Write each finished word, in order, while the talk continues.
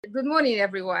Good morning,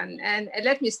 everyone. And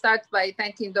let me start by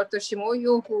thanking Dr.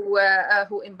 Shimoyu,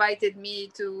 who invited me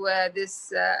to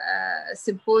this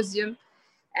symposium.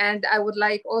 And I would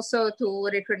like also to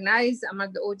recognize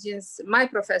among the audience my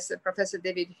professor, Professor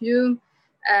David Hume,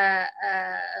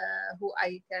 who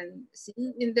I can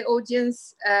see in the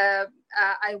audience.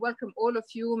 I welcome all of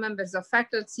you, members of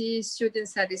faculty,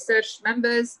 students and research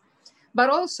members, but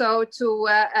also to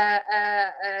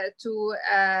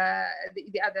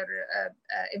the other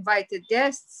invited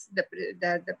guests, the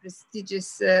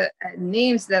prestigious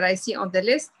names that I see on the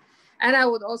list. And I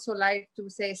would also like to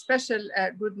say a special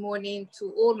good morning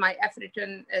to all my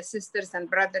African sisters and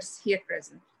brothers here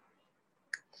present.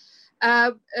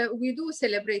 We do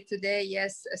celebrate today,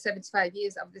 yes, 75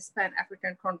 years of this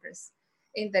Pan-African Congress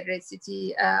in the great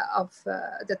city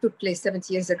that took place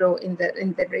 70 years ago in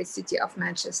the great city of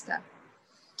Manchester.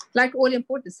 Like all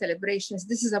important celebrations,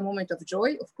 this is a moment of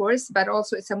joy, of course, but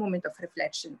also it's a moment of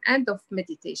reflection and of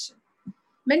meditation.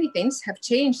 Many things have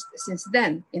changed since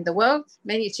then in the world.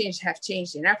 Many changes have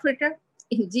changed in Africa.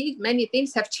 Indeed, many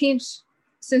things have changed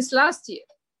since last year.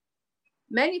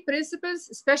 Many principles,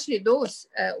 especially those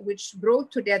which brought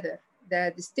together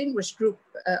the distinguished group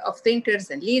of thinkers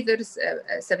and leaders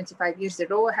 75 years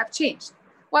ago have changed,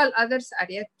 while others are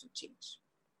yet to change.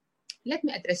 Let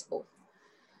me address both.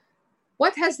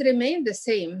 What has remained the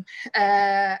same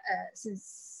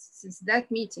since that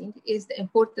meeting is the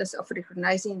importance of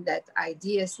recognizing that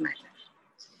ideas matter.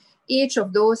 Each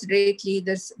of those great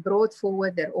leaders brought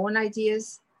forward their own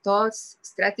ideas, thoughts,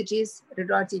 strategies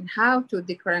regarding how to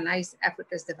decolonize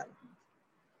Africa's development.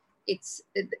 It's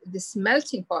this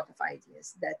melting pot of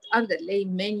ideas that underlay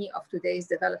many of today's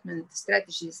development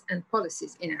strategies and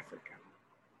policies in Africa.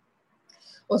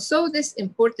 Also, this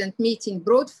important meeting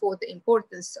brought forth the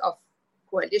importance of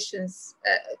coalitions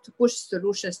to push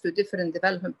solutions to different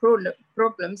development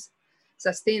problems.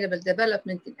 Sustainable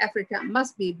development in Africa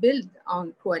must be built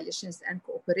on coalitions and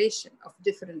cooperation of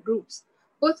different groups,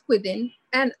 both within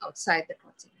and outside the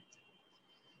continent.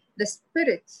 The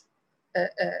spirit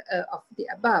of the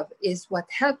above is what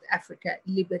helped Africa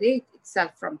liberate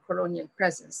itself from colonial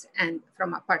presence and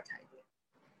from apartheid,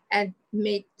 and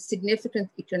make significant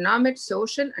economic,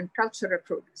 social, and cultural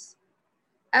progress.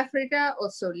 Africa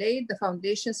also laid the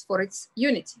foundations for its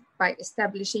unity by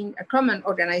establishing a common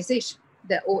organization,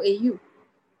 the OAU,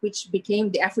 which became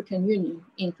the African Union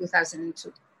in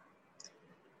 2002.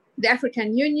 The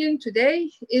African Union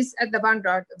today is at the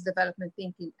vanguard of development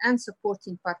thinking and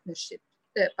supporting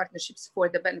partnerships for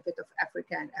the benefit of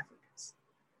Africa and Africans.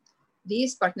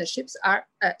 These partnerships are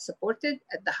supported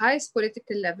at the highest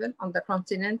political level on the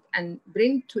continent and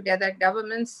bring together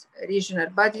governments, regional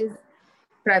bodies,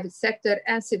 private sector,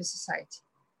 and civil society.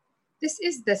 This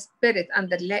is the spirit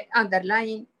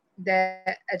underlying the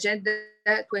Agenda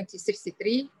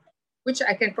 2063, which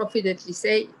I can confidently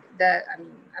say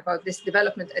about this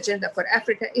development agenda for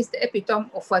Africa is the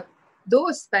epitome of what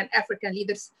those Pan-African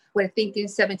leaders were thinking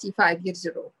 75 years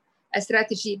ago, a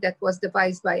strategy that was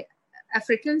devised by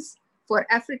Africans for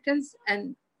Africans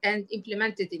and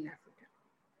implemented in Africa.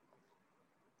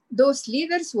 Those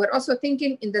leaders were also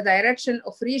thinking in the direction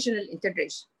of regional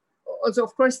integration. Also,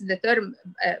 of course, the term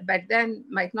back then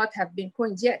might not have been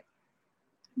coined yet.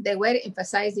 They were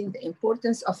emphasizing the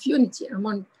importance of unity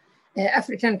among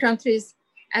African countries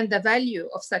and the value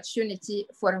of such unity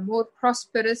for a more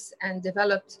prosperous and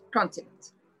developed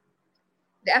continent.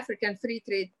 The African Free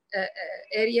Trade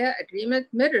Area Agreement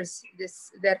mirrors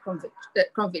their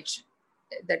conviction.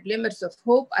 The glimmers of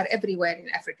hope are everywhere in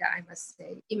Africa, I must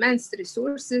say. Immense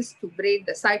resources to break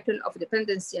the cycle of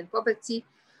dependency and poverty,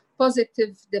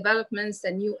 positive developments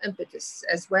and new impetus,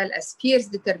 as well as fierce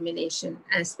determination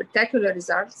and spectacular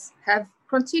results have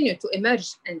continued to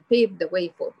emerge and pave the way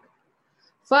forward.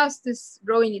 Fastest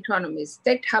growing economies,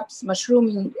 tech hubs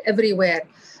mushrooming everywhere,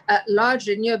 large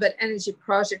renewable energy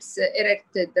projects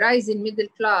erected, rising middle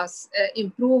class,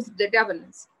 improved the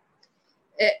governance.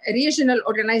 Regional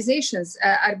organizations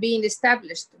are being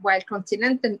established, while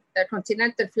continental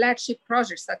flagship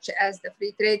projects such as the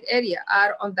Free Trade Area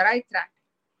are on the right track.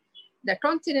 The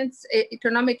continent's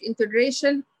economic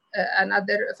integration,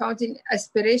 another founding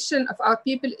aspiration of our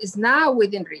people, is now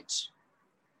within reach.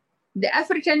 The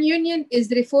African Union is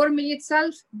reforming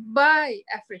itself by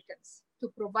Africans to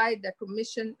provide the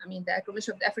Commission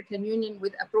of the African Union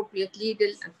with appropriate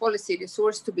legal and policy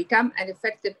resource to become an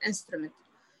effective instrument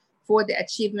for the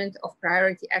achievement of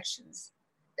priority actions,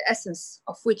 the essence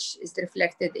of which is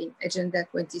reflected in Agenda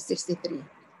 2063.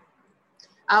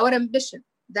 Our ambition,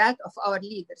 that of our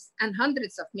leaders and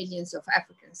hundreds of millions of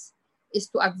Africans, is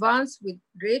to advance with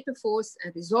greater force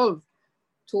and resolve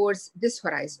towards this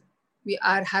horizon. we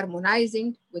are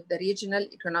harmonizing with the regional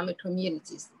economic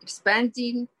communities,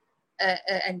 expanding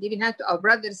and giving hand to our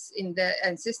brothers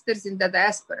and sisters in the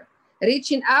diaspora,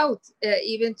 reaching out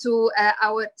even to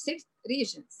our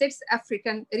sixth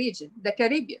African region, the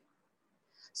Caribbean.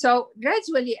 So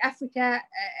gradually, Africa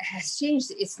has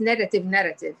changed its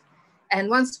narrative and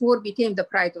once more became the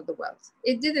pride of the world.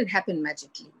 It didn't happen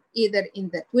magically, either in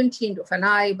the twinkling of an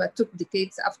eye, but took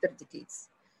decades after decades.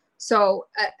 So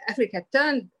Africa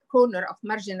turned corner of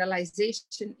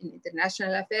marginalization in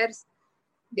international affairs.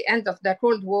 The end of the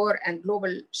Cold War and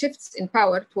global shifts in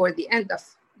power toward the end of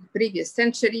the previous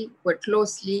century were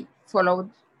closely followed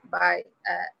by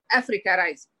Africa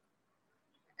Rising.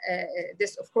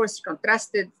 This, of course,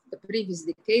 contrasted the previous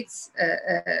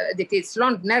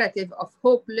decades-long narrative of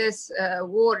hopeless,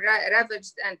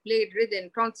 war-ravaged and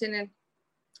plague-ridden continent,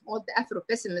 all the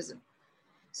Afro-pessimism.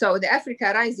 So the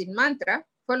Africa Rising mantra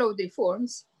followed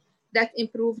reforms that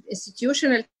improved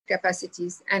institutional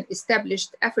capacities and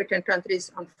established African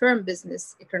countries on firm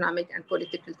business, economic, and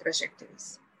political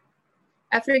trajectories.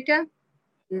 Africa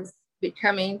is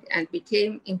becoming and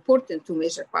became important to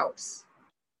major powers.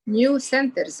 New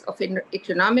centers of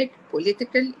economic,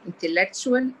 political,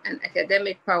 intellectual, and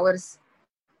academic powers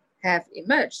have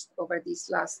emerged over these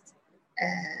last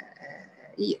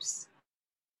years.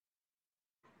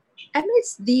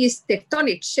 Amidst these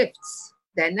tectonic shifts,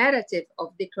 the narrative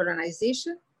of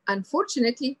decolonization,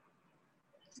 unfortunately,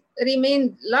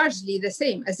 remained largely the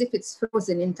same, as if it's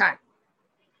frozen in time.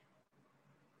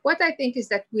 What I think is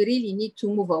that we really need to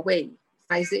move away from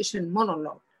colonization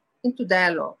monologue into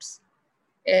dialogues,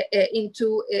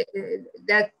 into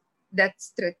that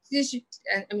strategic,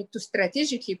 to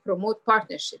strategically promote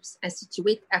partnerships and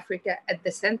situate Africa at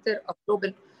the center of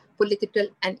global political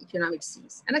and economic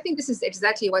scenes. And I think this is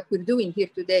exactly what we're doing here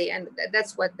today, and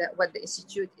that's what the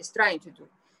Institute is trying to do.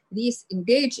 These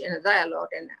engage in a dialogue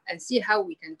and see how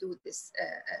we can do this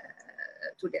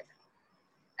together.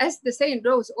 As the saying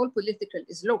goes, all political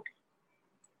is local.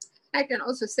 I can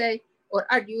also say or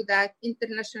argue that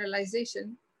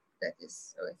internationalization, that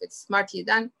is, if it's smartly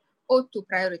done, ought to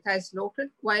prioritize local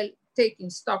while taking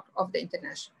stock of the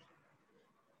international.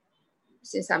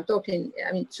 Since I'm talking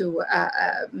to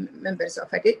members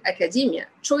of academia,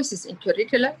 choices in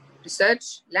curricula,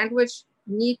 research, language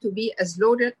need to be as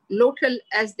local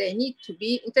as they need to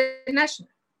be international.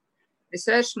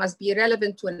 Research must be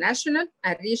relevant to a national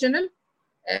and regional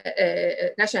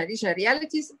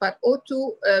realities, but ought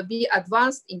to be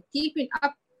advanced in keeping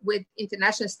up with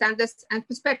international standards and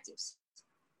perspectives.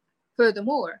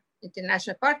 Furthermore,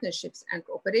 international partnerships and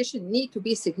cooperation need to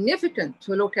be significant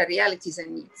to local realities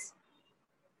and needs.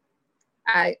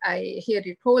 I here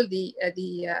recall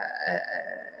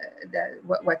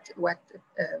what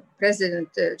President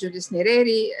Julius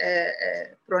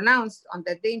Nyerere pronounced on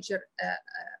the danger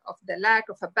of the lack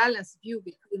of a balanced view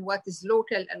between what is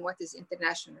local and what is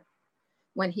international,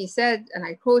 when he said, and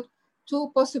I quote,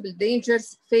 "Two possible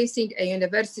dangers facing a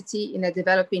university in a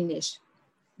developing nation: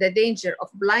 the danger of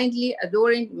blindly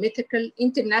adoring mythical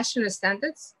international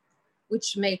standards,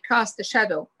 which may cast a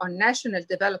shadow on national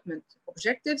development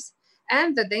objectives,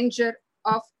 and the danger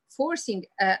of forcing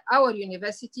our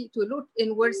university to look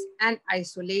inwards and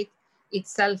isolate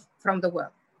itself from the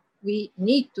world." We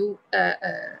need to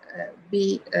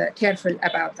be careful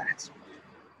about that.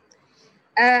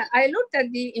 I looked at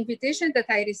the invitation that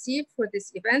I received for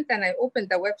this event, and I opened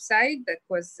the website that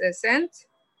was sent.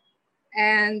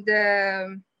 And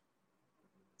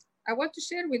I want to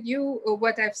share with you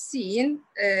what I've seen,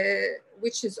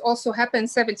 which has also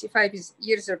happened 75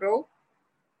 years ago.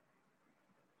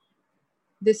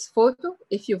 This photo,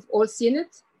 if you've all seen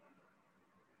it.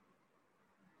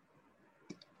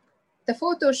 The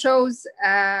photo shows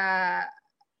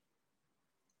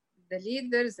the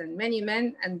leaders and many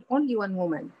men and only one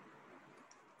woman.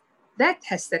 That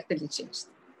has certainly changed.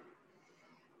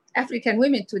 African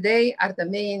women today are the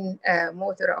main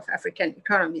motor of African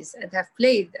economies and have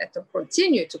played and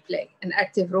continue to play an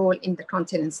active role in the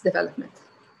continent's development.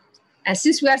 And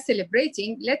since we are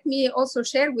celebrating, let me also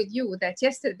share with you that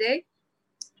yesterday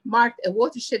marked a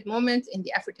watershed moment in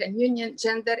the African Union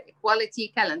Gender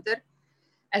Equality Calendar,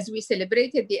 as we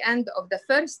celebrated the end of the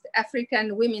first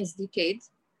African Women's Decade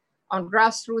on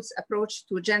grassroots approach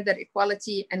to gender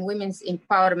equality and women's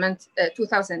empowerment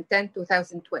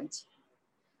 2010-2020.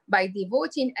 By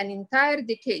devoting an entire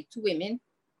decade to women,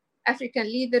 African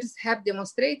leaders have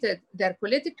demonstrated their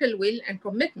political will and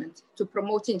commitment to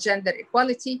promoting gender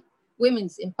equality,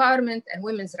 women's empowerment, and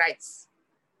women's rights.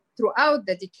 Throughout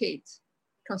the decade,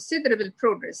 considerable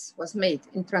progress was made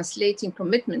in translating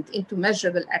commitment into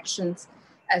measurable actions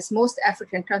as most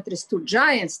African countries took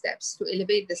giant steps to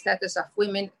elevate the status of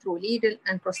women through legal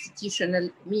and constitutional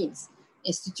means,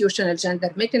 institutional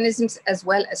gender mechanisms, as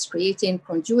well as creating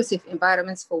conducive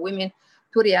environments for women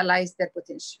to realize their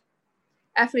potential.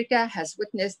 Africa has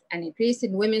witnessed an increase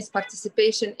in women's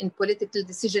participation in political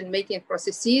decision-making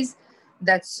processes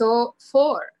that saw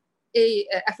four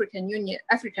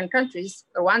African countries,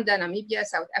 Rwanda, Namibia,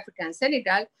 South Africa, and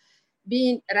Senegal,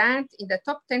 being ranked in the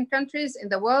top 10 countries in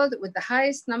the world with the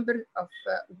highest number of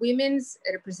women's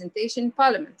representation in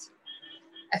parliament.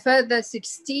 A further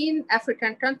 16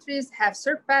 African countries have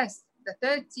surpassed the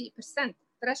 30%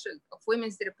 threshold of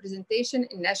women's representation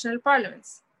in national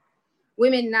parliaments.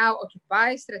 Women now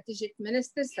occupy strategic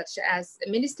ministries such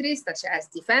as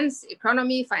defense,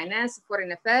 economy, finance,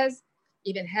 foreign affairs,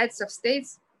 even heads of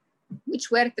states, which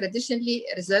were traditionally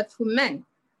reserved for men.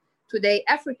 Today,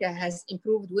 Africa has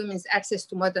improved women's access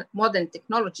to modern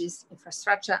technologies,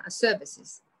 infrastructure, and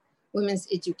services. Women's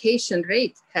education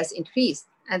rate has increased,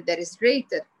 and there is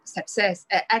greater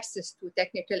access to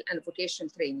technical and vocational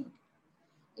training.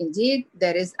 Indeed,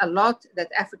 there is a lot that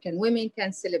African women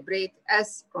can celebrate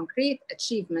as concrete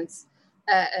achievements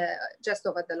just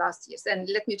over the last years. And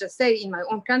let me just say, in my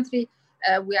own country,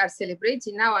 we are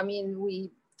celebrating now,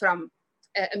 from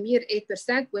a mere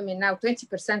 8%, women now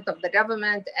 20% of the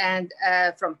government, and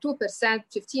from 2%,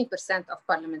 15% of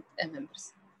parliament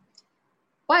members.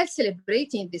 While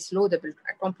celebrating these laudable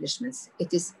accomplishments,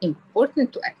 it is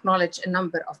important to acknowledge a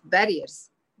number of barriers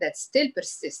that still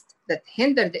persist, that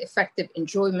hinder the effective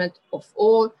enjoyment of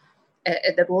all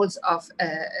the roles of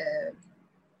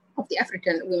the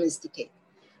African women's decade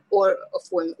or of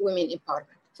women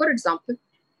empowerment. For example,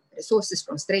 resources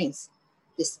constraints,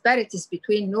 disparities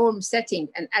between norm setting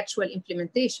and actual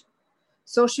implementation,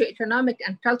 socioeconomic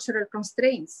and cultural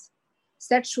constraints,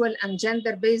 sexual and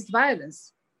gender-based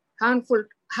violence, harmful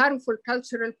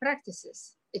cultural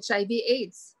practices,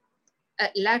 HIV/AIDS,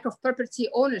 lack of property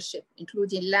ownership,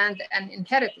 including land and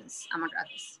inheritance, among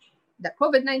others. The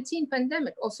COVID-19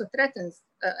 pandemic also threatened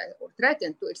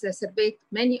to exacerbate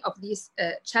many of these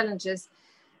challenges,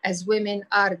 as women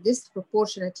are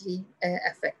disproportionately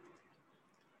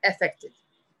affected.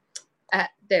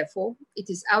 Therefore, it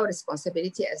is our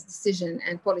responsibility as decision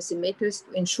and policymakers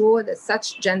to ensure that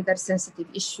such gender-sensitive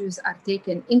issues are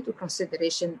taken into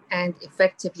consideration and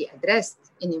effectively addressed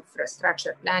in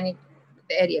infrastructure planning,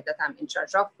 the area that I'm in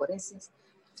charge of, for instance.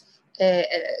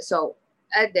 So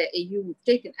at the EU, we've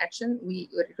taken action. We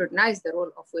recognize the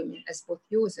role of women as both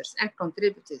users and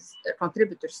contributors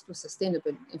to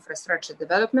sustainable infrastructure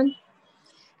development.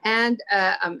 And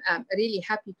I'm really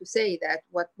happy to say that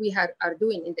what we are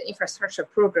doing in the infrastructure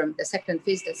program, the second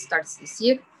phase that starts this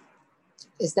year,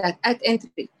 is that at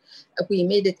entry, we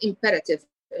made it imperative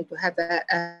to have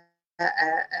a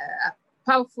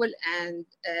powerful and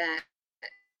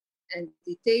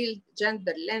detailed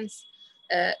gender lens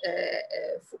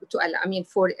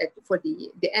for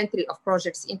the entry of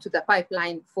projects into the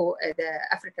pipeline for the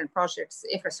African projects,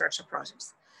 infrastructure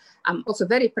projects. I'm also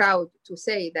very proud to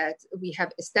say that we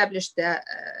have established the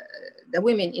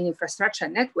Women in Infrastructure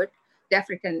Network, the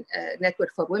African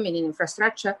Network for Women in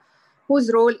Infrastructure,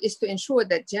 whose role is to ensure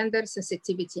that gender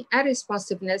sensitivity and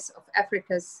responsiveness of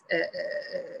Africa's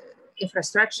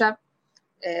infrastructure,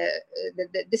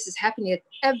 this is happening at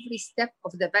every step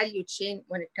of the value chain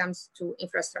when it comes to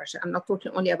infrastructure. I'm not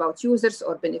talking only about users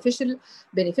or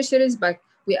beneficiaries, but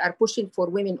we are pushing for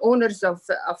women owners of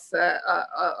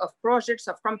projects,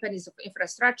 of companies, of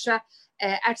infrastructure,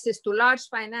 access to large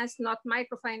finance, not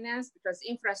microfinance, because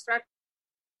infrastructure,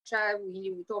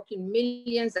 we're talking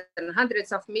millions and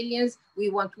hundreds of millions. We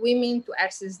want women to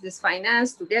access this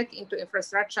finance, to get into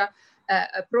infrastructure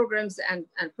programs and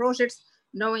projects,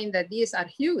 knowing that these are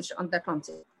huge on the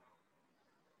continent.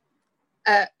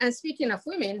 And speaking of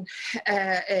women,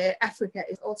 Africa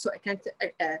is also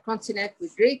a continent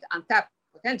with great untapped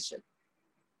potential.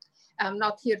 I'm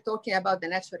not here talking about the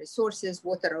natural resources,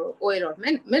 water or oil or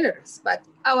minerals, but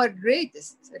our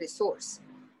greatest resource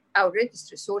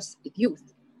is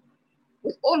youth.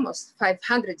 With almost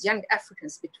 500 young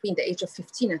Africans between the age of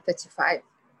 15 and 35.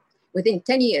 Within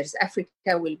 10 years,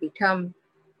 Africa will be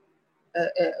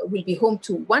home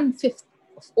to 1/5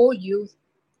 of all youth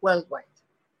worldwide.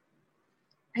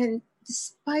 And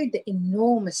despite the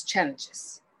enormous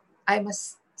challenges, I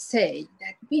must say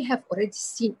that we have already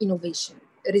seen innovation,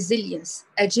 resilience,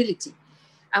 agility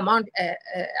among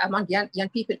young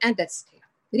people, and at scale.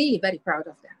 Really very proud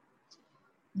of them.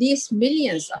 These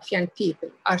millions of young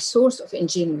people are source of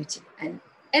ingenuity and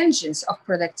engines of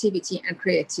productivity and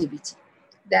creativity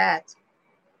that,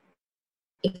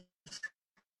 if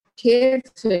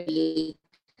carefully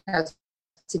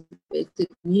anticipated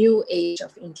new age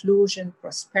of inclusion,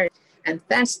 prosperity, and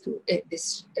thanks to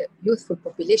this youthful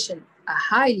population, a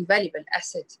highly valuable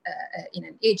asset in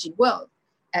an aging world,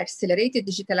 accelerated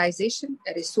digitalization,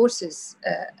 resources,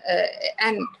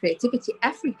 and creativity,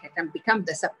 Africa can become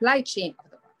the supply chain of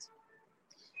the world.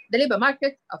 The labor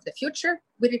market of the future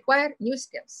will require new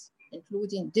skills,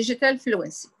 including digital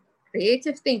fluency,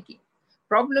 creative thinking,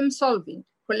 problem solving,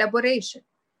 collaboration,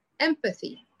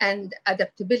 empathy, and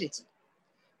adaptability.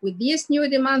 With these new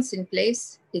demands in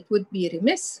place, it would be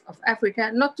remiss of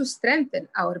Africa not to strengthen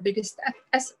our biggest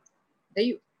asset, the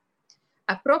youth.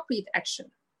 Appropriate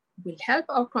action will help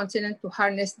our continent to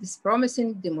harness this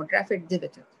promising demographic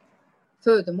dividend.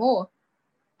 Furthermore,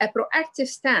 a proactive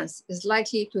stance is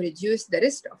likely to reduce the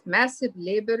risk of massive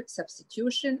labor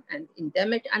substitution and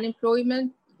endemic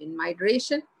unemployment, even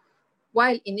migration,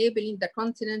 while enabling the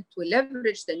continent to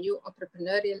leverage the new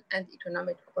entrepreneurial and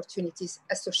economic opportunities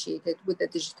associated with the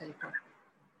digital economy.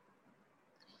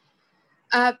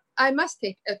 I must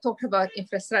talk about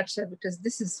infrastructure because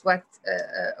this is what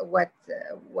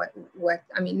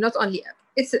I mean. Not only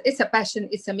it's a passion,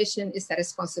 it's a mission, it's a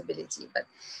responsibility. But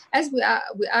as we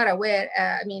are aware,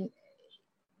 I mean,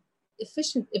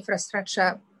 efficient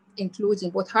infrastructure, including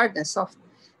both hard and soft,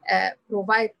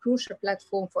 provide crucial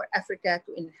platform for Africa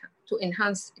to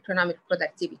enhance economic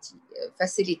productivity,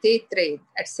 facilitate trade,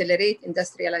 accelerate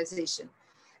industrialization,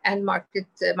 and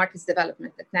markets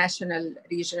development at national,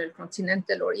 regional,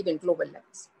 continental, or even global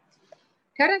levels.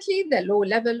 Currently, the low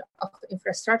level of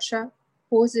infrastructure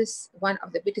poses one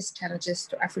of the biggest challenges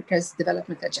to Africa's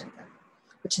development agenda,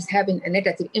 which is having a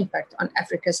negative impact on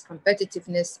Africa's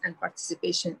competitiveness and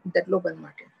participation in the global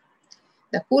market.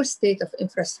 The poor state of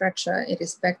infrastructure in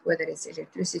respect, whether it's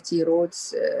electricity,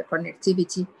 roads,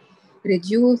 connectivity,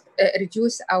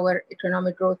 reduce our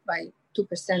economic growth by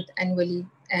 2% annually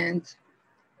and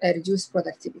reduce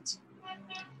productivity.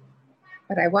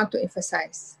 But I want to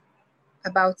emphasize,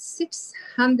 about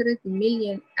 600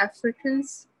 million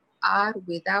Africans are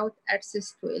without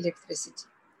access to electricity.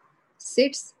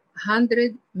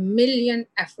 600 million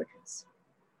Africans.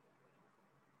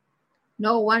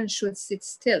 No one should sit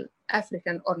still,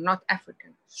 African or not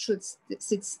African, should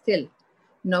sit still,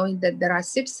 knowing that there are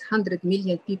 600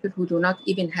 million people who do not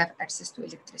even have access to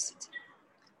electricity.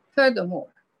 Furthermore,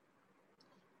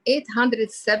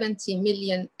 870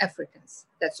 million Africans,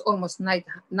 that's almost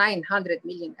 900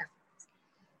 million Africans.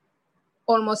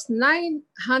 Almost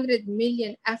 900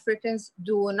 million Africans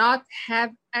do not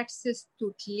have access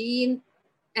to clean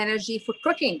energy for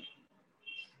cooking.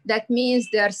 That means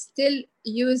they are still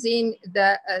using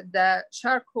the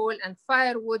charcoal and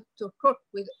firewood to cook,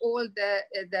 with all the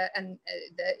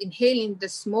inhaling the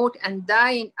smoke and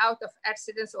dying out of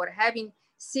accidents or having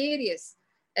serious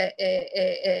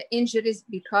injuries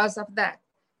because of that.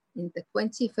 In the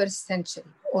 21st century,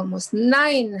 almost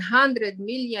 900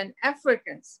 million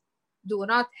Africans do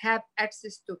not have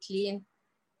access to clean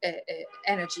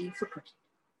energy for cooking.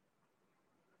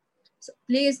 So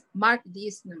please mark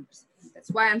these numbers.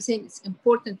 That's why I'm saying it's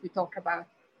important we talk about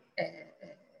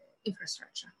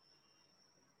infrastructure.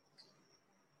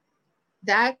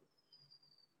 That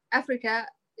Africa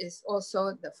is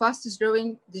also the fastest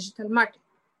growing digital market.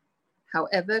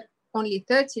 However, only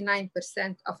 39%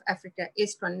 of Africa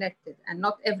is connected, and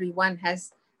not everyone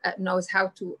knows how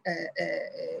to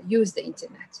use the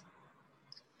internet.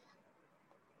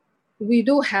 We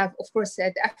do have, of course,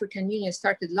 the African Union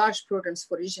started large programs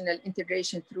for regional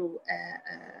integration through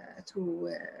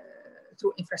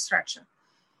infrastructure.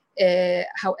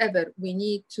 However, we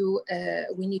need to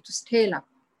scale up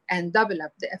and double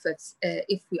up the efforts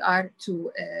if we are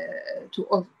to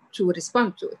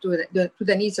respond to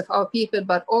the needs of our people,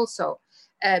 but also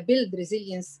build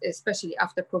resilience, especially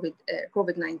after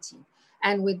COVID-19.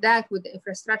 And with that, with the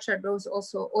infrastructure goes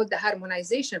also all the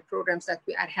harmonization programs that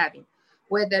we are having,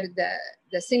 whether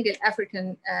the single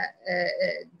African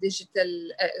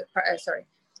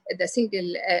the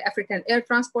single African air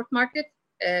transport market,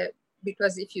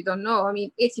 because if you don't know, I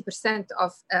mean, 80%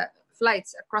 of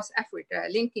flights across Africa,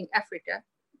 linking Africa,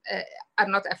 are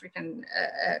not African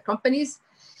companies,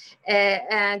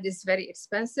 and it's very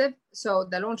expensive. So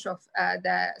the launch of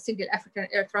the single African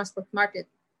air transport market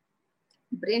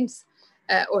brings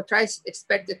or tries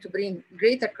expected to bring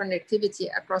greater connectivity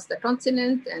across the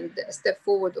continent and a step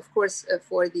forward, of course,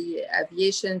 for the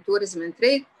aviation, tourism, and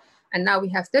trade. And now we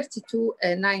have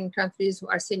 9 countries who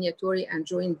are signatory and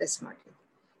join this market.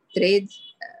 Trade,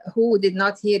 who did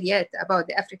not hear yet about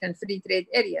the African Free Trade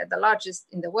Area, the largest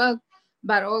in the world,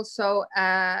 but also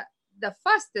the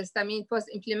fastest. I mean, it was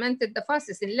implemented the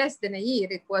fastest. In less than a year,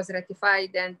 it was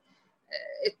ratified and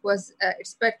it was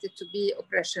expected to be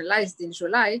operationalized in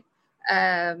July,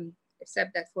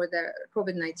 except that for the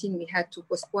COVID-19, we had to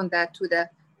postpone that to the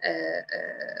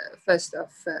 1st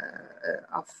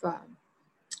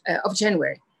of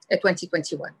January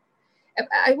 2021.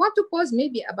 I want to pause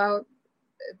maybe about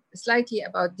slightly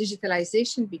about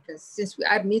digitalization, because since we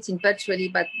are meeting virtually,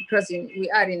 but because we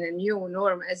are in a new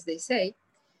norm, as they say,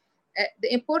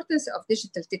 the importance of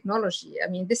digital technology, I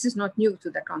mean, this is not new to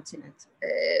the continent.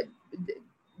 The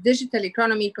digital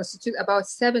economy constitutes about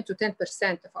 7 to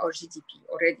 10% of our GDP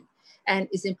already, and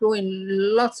is employing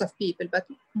lots of people. But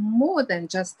more than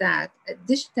just that,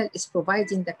 digital is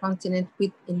providing the continent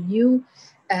with a new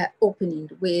opening,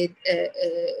 with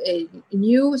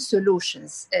new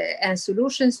solutions and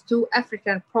solutions to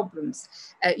African problems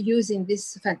using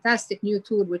this fantastic new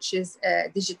tool, which is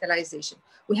digitalization.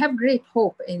 We have great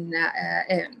hope in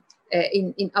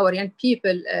our young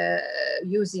people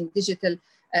using digital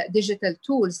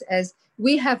tools, as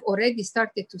we have already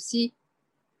started to see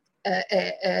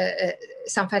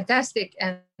some fantastic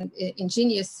and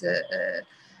ingenious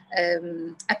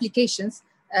applications,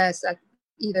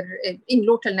 either in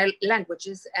local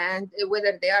languages, and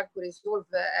whether they are to resolve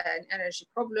an energy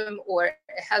problem or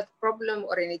a health problem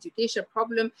or an education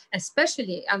problem,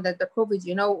 especially under the COVID,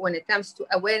 you know, when it comes to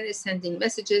awareness, sending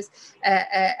messages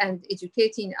and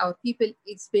educating our people,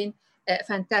 it's been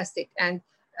fantastic. And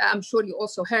I'm sure you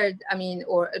also heard, I mean,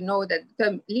 or know that the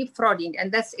term leapfrogging,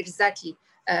 and that's exactly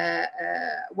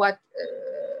what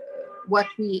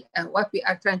we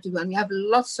are trying to do. And we have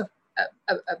lots of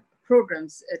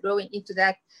programs going into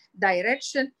that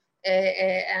direction.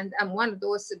 And I'm one of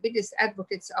those biggest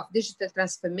advocates of digital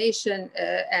transformation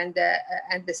and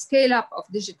the scale up of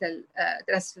digital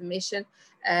transformation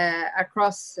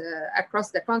across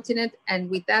the continent. And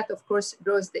with that, of course,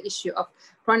 goes the issue of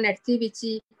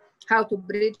connectivity, how to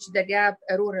bridge the gap,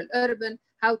 rural-urban,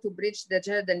 how to bridge the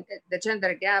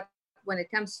gender gap when it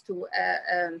comes to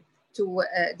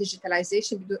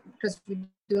digitalization, because we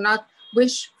do not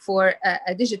wish for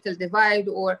a digital divide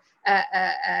or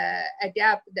a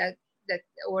gap that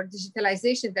or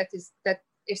digitalization that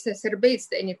exacerbates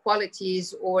the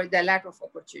inequalities or the lack of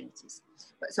opportunities.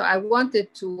 So I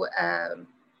wanted to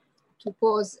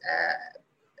pause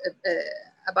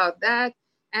about that,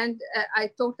 and I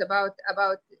talked about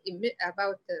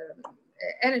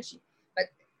energy, but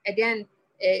again,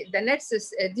 the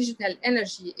nexus digital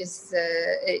energy is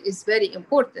very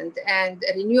important, and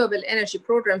renewable energy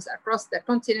programs across the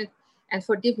continent. And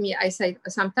forgive me, I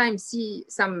sometimes see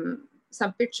some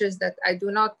pictures that I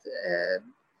do not.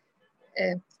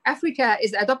 Africa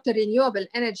is adopting renewable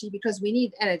energy because we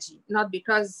need energy, not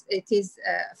because it is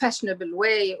a fashionable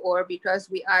way or because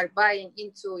we are buying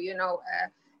into, you know,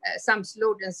 some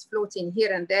slogans floating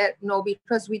here and there. No,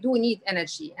 because we do need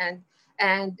energy,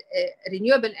 and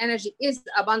renewable energy is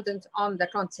abundant on the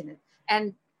continent.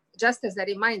 And just as a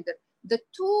reminder, the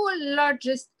two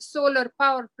largest solar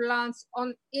power plants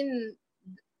on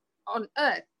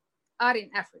Earth are in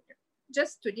Africa.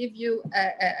 Just to give you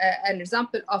an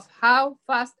example of how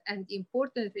fast and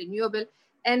important renewable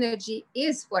energy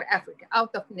is for Africa,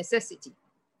 out of necessity,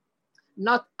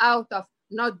 not out of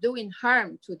not doing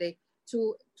harm to the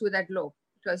globe,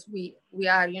 because we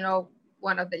are, you know,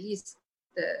 one of the least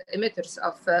emitters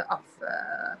of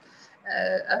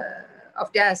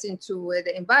gas into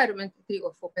the environment, 3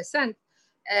 or 4%.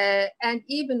 And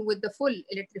even with the full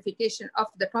electrification of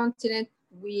the continent,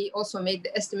 we also made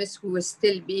the estimates we will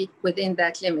still be within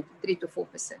that limit, 3 to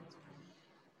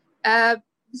 4%.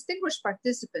 Distinguished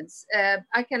participants,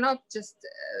 I cannot just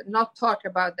not talk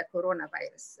about the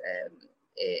coronavirus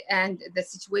and the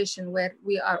situation where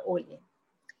we are all in.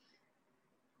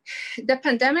 The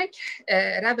pandemic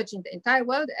ravaging the entire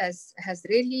world, as has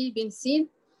rarely been seen,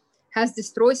 has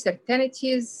destroyed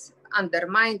certainties,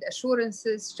 undermined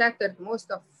assurances, shattered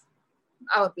most of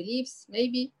our beliefs,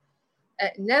 maybe.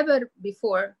 Never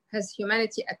before has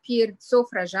humanity appeared so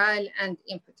fragile and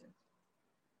impotent.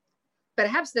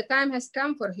 Perhaps the time has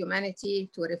come for humanity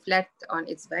to reflect on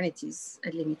its vanities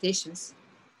and limitations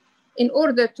in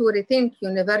order to rethink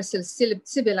universal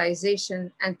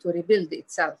civilization and to rebuild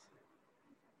itself.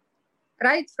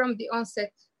 Right from the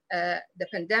onset, the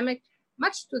pandemic,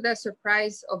 much to the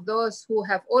surprise of those who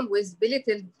have always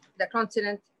belittled the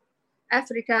continent,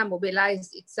 Africa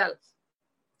mobilized itself.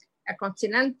 A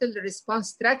continental response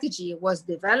strategy was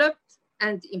developed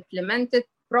and implemented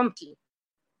promptly.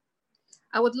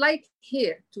 I would like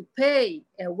here to pay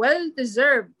a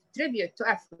well-deserved tribute to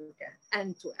Africa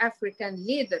and to African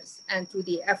leaders and to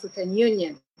the African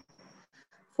Union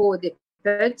for the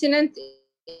pertinent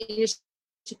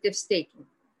initiatives taken,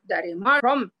 the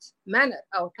prompt manner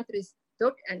our countries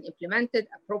took and implemented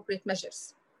appropriate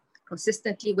measures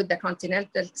consistently with the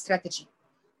continental strategy.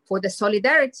 For the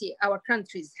solidarity our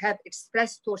countries have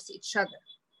expressed towards each other,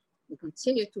 we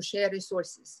continue to share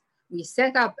resources. We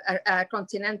set up a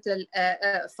continental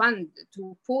fund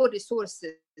to pool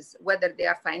resources, whether they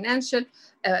are financial,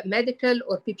 medical,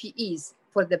 or PPEs,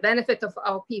 for the benefit of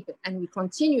our people. And we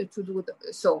continue to do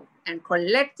so. And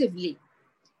collectively,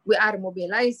 we are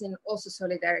mobilizing also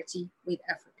solidarity with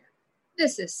Africa.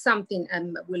 This is something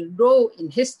will go in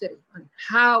history on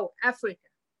how Africa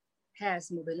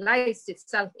has mobilized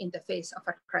itself in the face of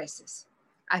a crisis.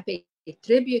 I pay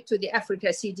tribute to the Africa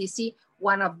CDC,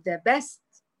 one of the best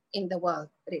in the world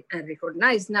and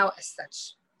recognized now as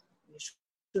such. We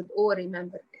should all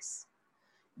remember this.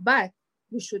 But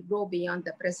we should go beyond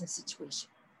the present situation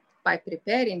by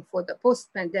preparing for the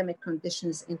post-pandemic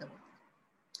conditions in the world.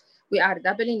 We are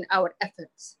doubling our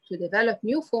efforts to develop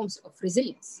new forms of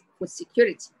resilience, food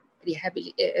security,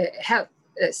 health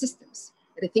systems,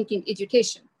 rethinking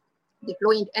education,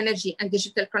 deploying energy and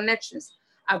digital connections,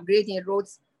 upgrading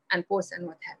roads and ports and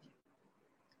what have you.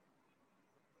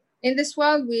 In this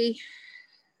world, we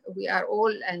are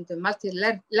all, and the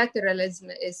multilateralism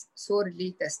is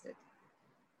sorely tested.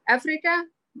 Africa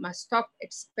must stop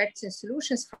expecting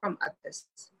solutions from others.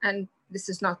 And this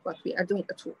is not what we are doing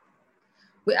at all.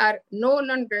 We are no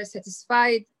longer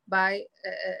satisfied by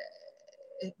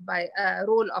a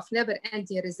role of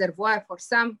never-ending reservoir for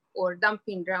some or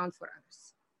dumping ground for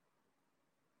others.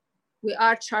 We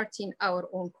are charting our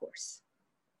own course.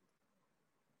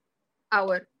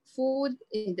 Our food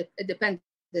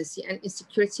dependency and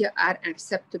insecurity are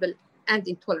unacceptable and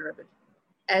intolerable,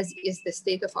 as is the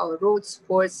state of our roads,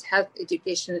 ports, health,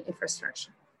 educational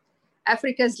infrastructure.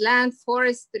 Africa's land,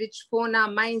 forest, rich fauna,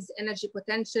 mines, energy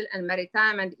potential, and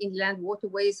maritime and inland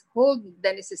waterways hold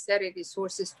the necessary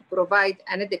resources to provide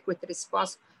an adequate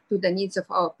response to the needs of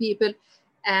our people.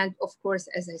 And of course,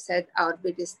 as I said, our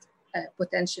biggest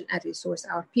potential and resource,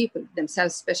 our people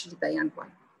themselves, especially the young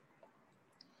one.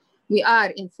 We are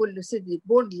in full lucidity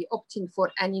boldly opting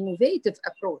for an innovative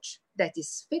approach that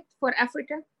is fit for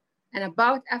Africa and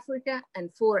about Africa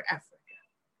and for Africa.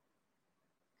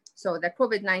 So the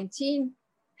COVID-19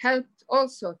 helped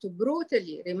also to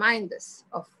brutally remind us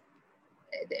of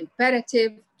the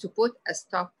imperative to put a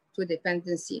stop to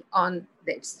dependency on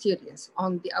the experience,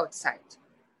 on the outside.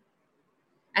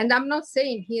 And I'm not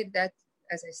saying here that,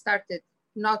 as I started,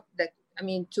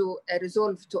 to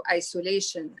resolve to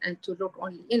isolation and to look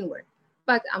only inward,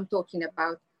 but I'm talking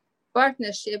about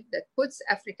partnership that puts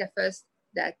Africa first,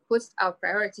 that puts our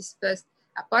priorities first,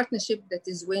 a partnership that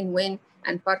is win-win,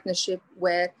 and partnership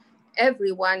where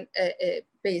everyone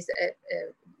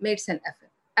makes an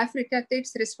effort. Africa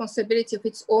takes responsibility of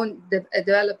its own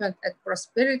development and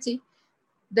prosperity.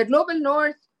 The global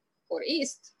north or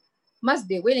east must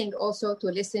be willing also to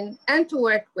listen and to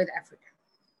work with Africa.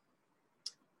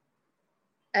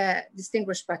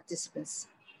 Distinguished participants,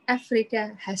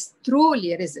 Africa has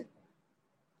truly risen.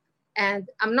 And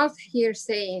I'm not here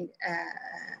saying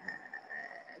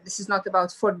this is not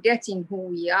about forgetting who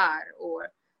we are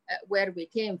or where we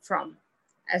came from.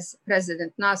 As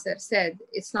President Nasser said,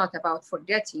 it's not about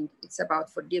forgetting, it's about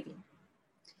forgiving.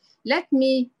 Let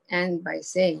me end by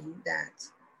saying that,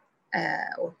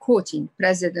 or quoting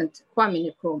President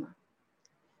Kwame Nkrumah,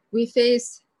 we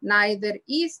face neither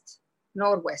east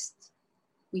nor west.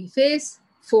 We face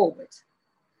forward.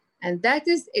 And that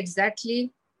is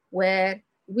exactly where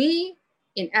we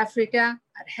in Africa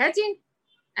are heading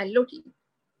and looking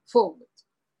forward.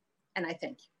 And I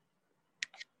thank you.